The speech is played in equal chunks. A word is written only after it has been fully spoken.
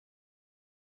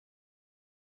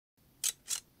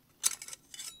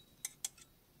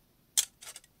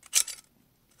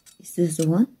Is this the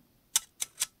one?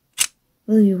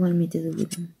 What do you want me to do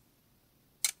with them?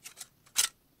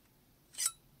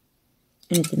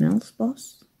 Anything else,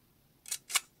 boss?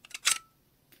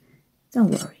 Don't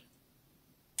worry.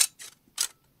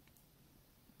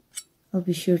 I'll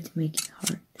be sure to make it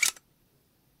hard.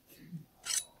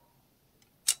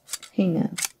 Hey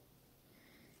now.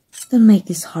 Don't make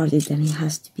this harder than it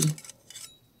has to be.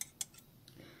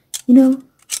 You know,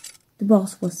 the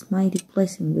boss was mighty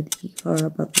pleasant with her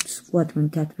about the squadron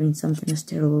capturing something as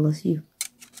terrible as you.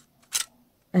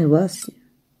 I was too.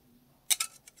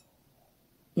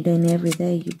 It ain't every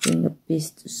day you bring a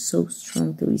beast so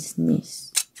strong to his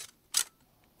knees.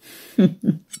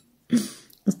 I'm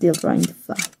still trying to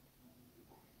fight.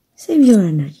 Save your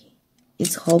energy.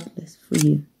 It's hopeless for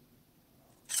you.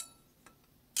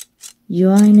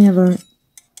 You ain't ever...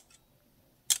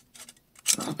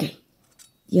 Okay,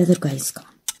 the other guy is gone.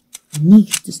 I need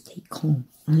you to stay calm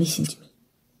and listen to me.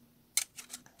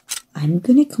 I'm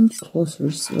gonna come closer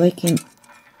so I can...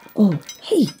 Oh,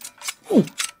 hey!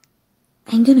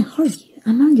 I'm gonna hurt you.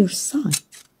 I'm on your side.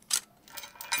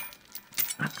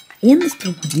 I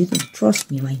understand why you don't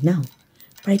trust me right now,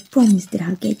 but I promise that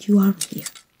I'll get you out of here.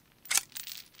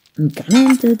 I'm gonna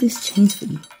undo these chains for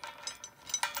you.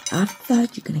 After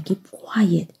that, you're gonna keep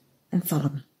quiet and follow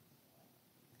me.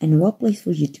 I know a place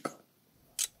for you to go.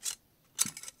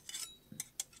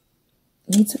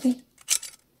 It's okay.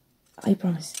 I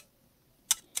promise.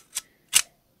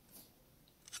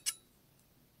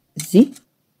 See?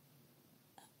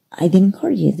 I didn't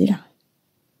hurt you, did I?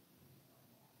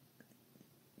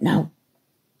 Now,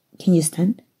 can you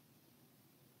stand?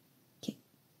 Can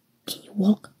you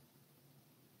walk?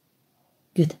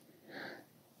 Good.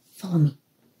 Follow me.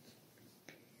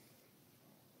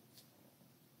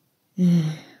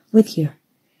 Wait here.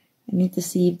 I need to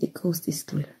see if the coast is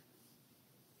clear.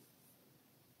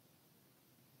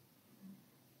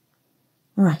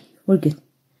 Alright, we're good.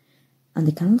 On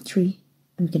the count of 3,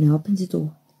 I'm gonna open the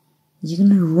door. You're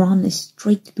gonna run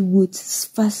straight to the woods as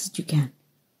fast as you can.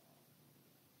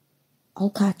 I'll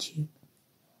catch you.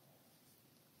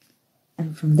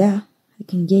 And from there, I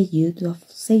can get you to a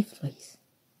safe place.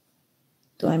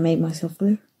 Do I make myself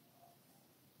clear?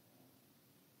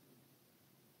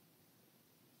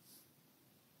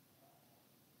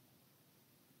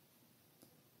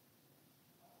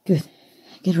 Good.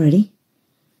 Get ready.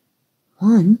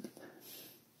 1,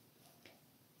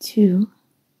 2,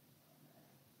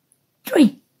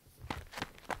 3.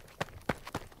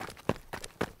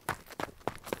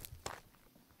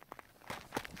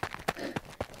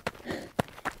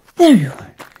 There you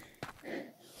are.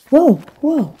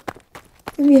 Whoa.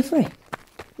 Don't be afraid.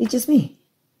 It's just me.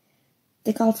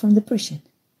 The guard from the prison.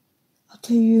 I'll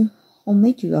tell you, I'll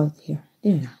make you out here,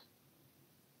 didn't I?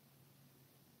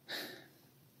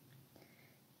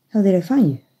 How did I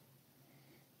find you?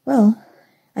 Well,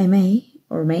 I may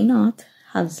or may not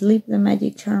have slipped the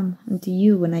magic charm onto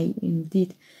you when I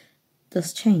undid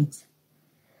those chains.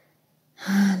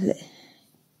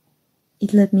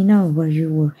 It let me know where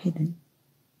you were hidden.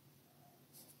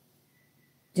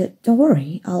 Don't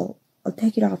worry, I'll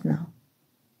take it off now.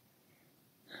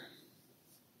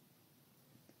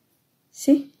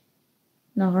 See?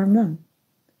 No harm done.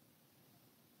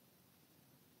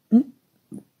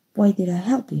 Why did I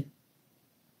help you?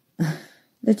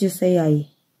 Let's just say I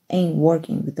ain't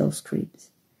working with those creeps.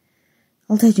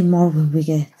 I'll tell you more when we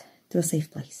get to a safe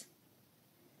place.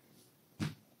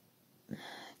 I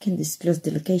can't disclose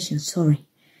the location, sorry.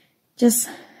 Just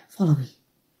follow me.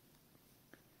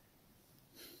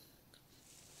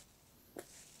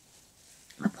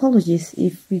 Apologies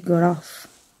if we got off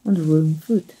on the wrong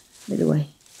foot, by the way.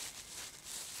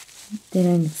 There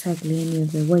ain't exactly any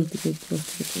other way to get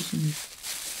close to the prison.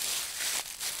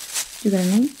 You got a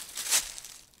name?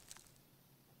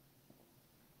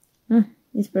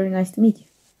 It's very nice to meet you.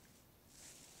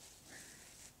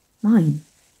 Mine?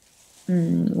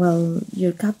 Well,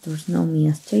 your captors know me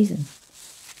as Jason,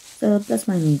 so that's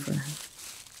my name for now.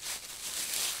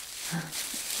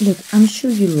 Look, I'm sure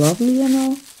you're lovely and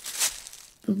all,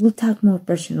 but we'll talk more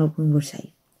personal when we're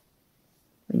safe.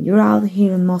 When you're out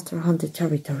here in Monster Hunter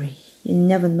territory, you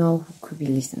never know who could be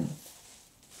listening.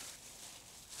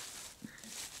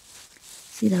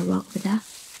 See that rock with that?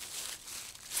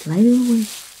 Slide it away.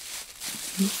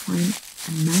 You'll find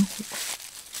a manhole.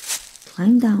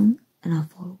 Climb down and I'll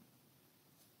follow.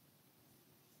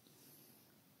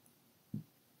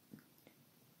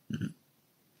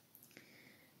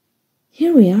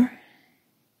 Here we are.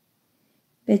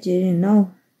 Bet you didn't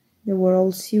know there were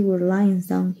all sewer lions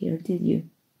down here, did you?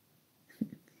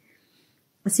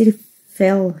 A city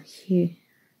fell here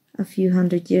a few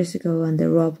hundred years ago and the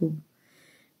rubble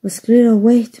was cleared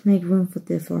away to make room for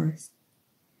the forest,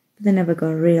 but they never got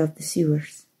rid of the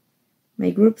sewers. My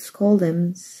groups call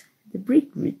them the brick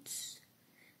roots,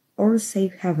 or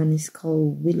safe haven is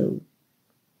called Willow.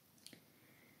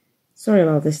 Sorry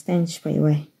about the stench, by the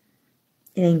way.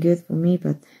 It ain't good for me,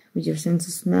 but with your sense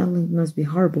of smell, it must be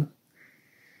horrible.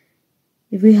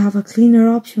 If we have a cleaner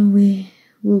option, we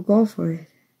will go for it.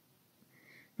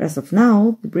 But as of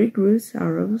now, the brick roots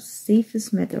are our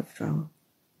safest method of travel.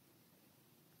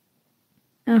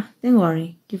 Don't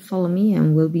worry, you follow me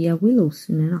and we'll be at Willow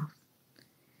soon enough.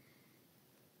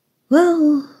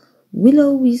 Well,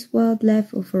 Willow is what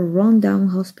left of a run-down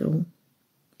hospital.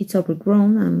 It's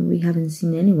overgrown and we haven't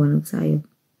seen anyone outside.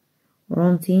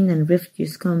 Quarantine and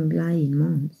refugees come by in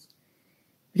months.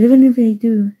 But even if they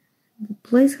do, the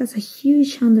place has a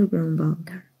huge underground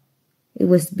bunker. It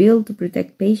was built to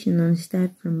protect patients and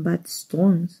staff from bad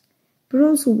storms, but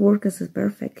also work as a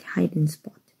perfect hiding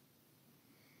spot.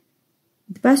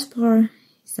 The best part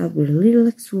is that with a little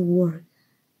extra work,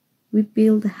 we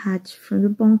built a hatch from the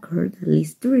bunker that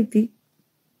leads directly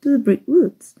to the brick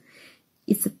roots.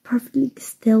 It's a perfectly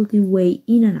stealthy way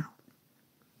in and out.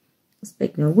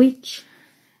 Speaking of which,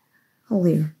 hold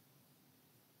here.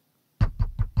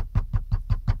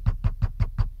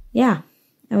 Yeah,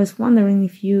 I was wondering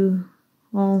if you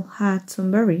all had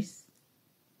some berries.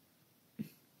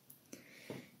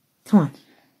 Come on.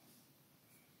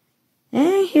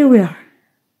 And here we are.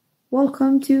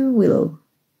 Welcome to Willow.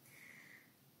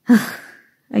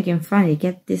 I can finally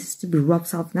get this stupid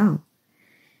rocks off now.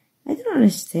 I don't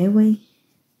understand why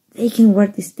they can wear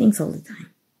these things all the time.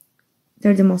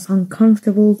 They're the most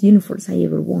uncomfortable uniforms I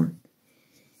ever worn.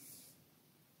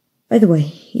 By the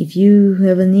way, if you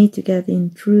ever need to get in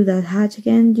through that hatch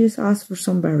again, just ask for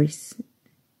some berries.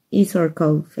 It's our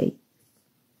code, Faith.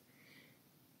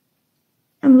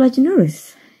 I'm glad you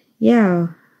noticed. Yeah,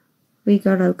 we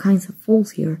got all kinds of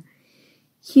fools here.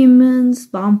 Humans,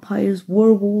 vampires,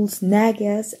 werewolves,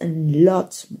 nagas, and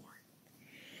lots more.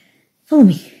 Follow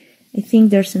me. I think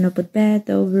there's an open bed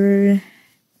over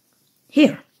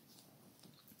here.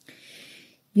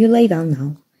 You lay down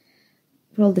now.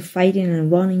 For all the fighting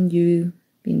and running you've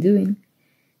been doing,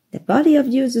 the body of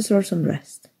you deserves some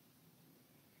rest.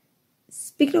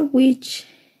 Speaking of which,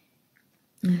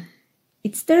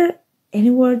 is there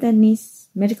anywhere that needs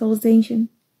medical attention?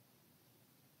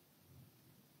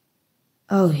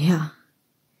 Oh yeah,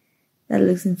 that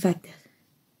looks infected.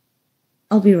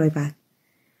 I'll be right back.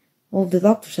 All the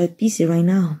doctors are busy right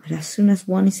now, but as soon as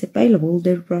one is available,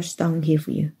 they'll rush down here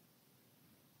for you.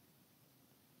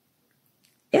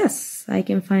 Yes, I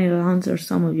can finally answer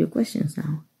some of your questions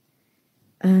now.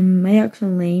 My actual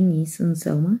name is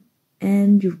Anselma,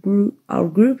 and our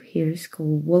group here is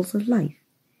called Walls of Life.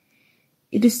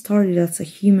 It started as a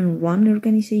human-run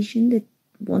organization that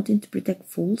wanted to protect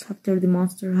fools after the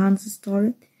monster hunts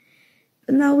started,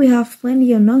 but now we have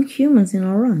plenty of non-humans in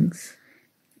our ranks.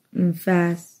 In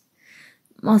fact,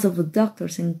 most of the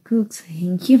doctors and cooks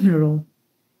in human role.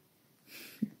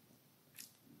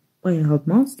 Why not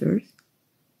monsters?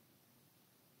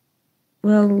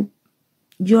 Well,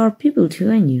 you are people too,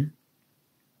 aren't you?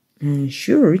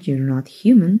 Sure, you're not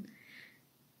human.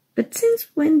 But since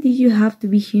when did you have to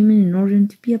be human in order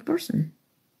to be a person?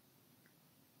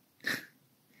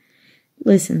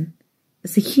 Listen,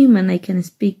 as a human, I can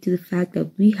speak to the fact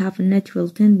that we have a natural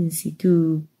tendency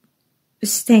to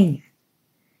stain.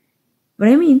 But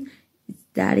I mean,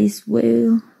 that is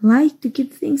we like to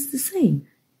keep things the same.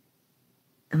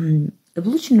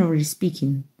 Evolutionarily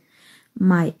speaking,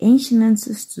 my ancient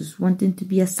ancestors wanted to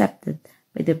be accepted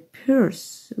by the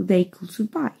peers so they could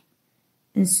survive,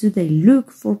 and so they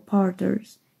looked for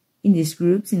partners in these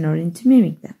groups in order to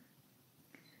mimic them.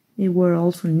 They were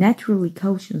also naturally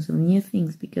cautious of new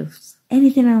things because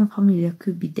anything unfamiliar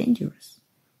could be dangerous.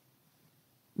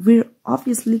 We've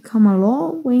obviously come a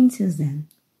long way since then,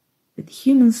 but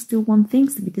humans still want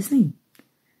things to be the same.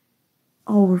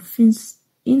 Our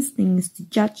instinct is to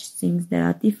judge things that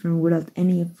are different without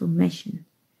any information.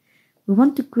 We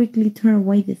want to quickly turn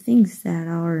away the things that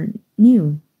are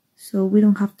new, so we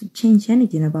don't have to change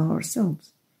anything about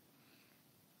ourselves.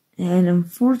 And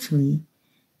unfortunately,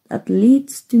 that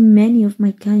leads to many of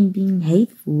my kind being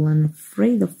hateful and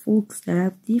afraid of folks that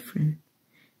are different,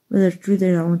 whether through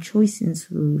their own choices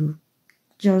or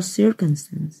just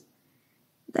circumstance.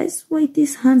 That's why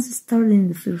these hunts started in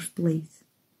the first place.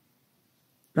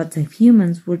 Lots of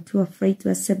humans were too afraid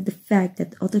to accept the fact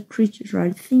that other creatures are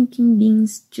thinking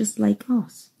beings just like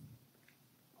us.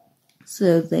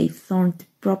 So they turned to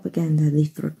propaganda, they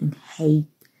threatened hate,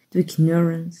 to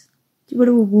ignorance, to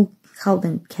whatever will help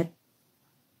them keep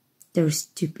their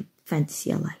stupid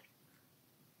fantasy alive.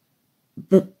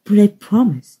 But I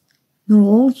promise, not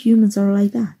all humans are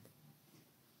like that.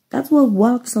 That's what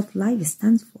walks of life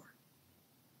stands for.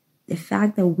 The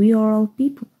fact that we are all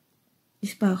people.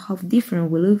 Despite how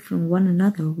different we look from one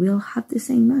another, we all have the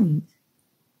same minds.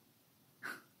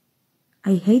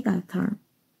 I hate that term.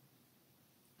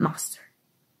 Master.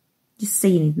 Just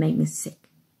saying it makes me sick.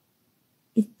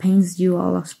 It paints you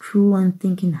all as cruel and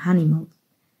thinking animals.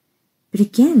 But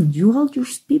again, you all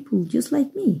just people just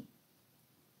like me.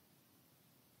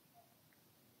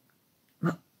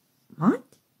 What?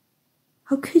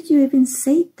 How could you even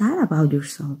say that about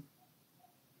yourself?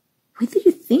 Why do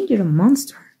you think you're a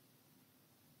monster?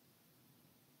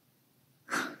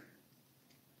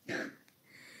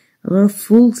 A lot of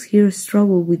fools here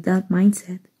struggle with that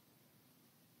mindset.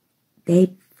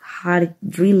 They've had it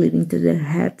drilled into their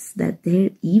heads that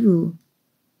they're evil,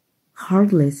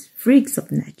 heartless freaks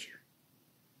of nature.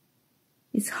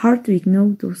 It's hard to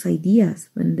ignore those ideas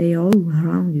when they're all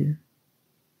around you.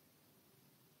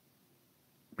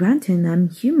 Granted, I'm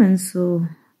human, so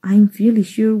I'm fairly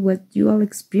sure what you all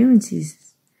experience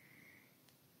is.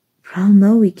 But I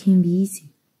know it can be easy.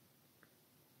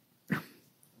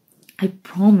 I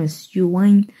promise you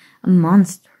ain't a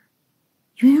monster.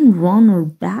 You ain't wrong or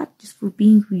bad just for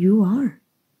being who you are.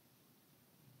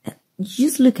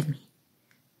 Just look at me.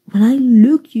 When I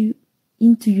look you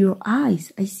into your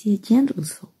eyes, I see a gentle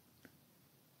soul.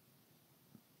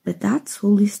 But that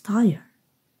soul is tired.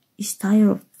 It's tired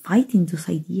of fighting those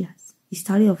ideas. It's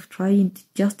tired of trying to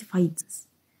justify it.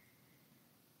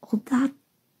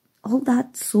 All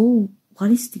that soul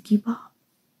wants to give up.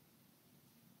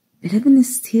 But even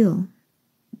still,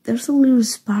 there's a little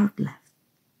spark left.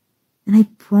 And I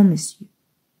promise you,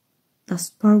 that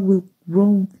spark will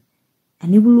grow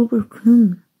and it will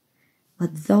overcome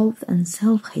with doubt and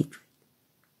self-hatred.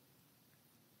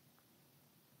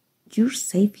 You're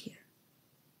safe here.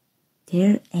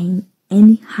 There ain't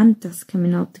any hunters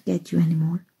coming out to get you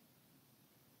anymore.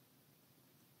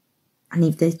 And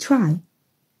if they try,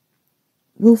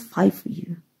 we'll fight for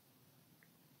you.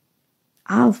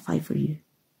 I'll fight for you.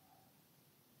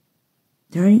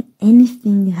 There ain't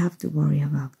anything you have to worry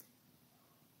about.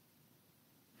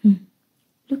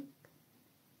 Look,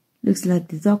 looks like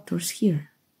the doctor's here.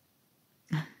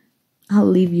 I'll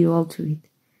leave you all to it.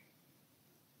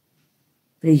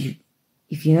 But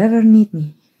if you ever need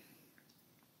me,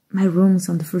 my room is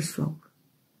on the first floor,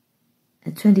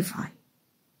 at 25.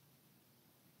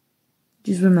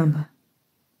 Just remember,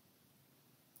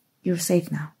 you're safe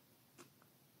now,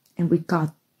 and we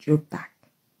got your back.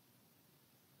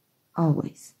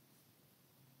 Always.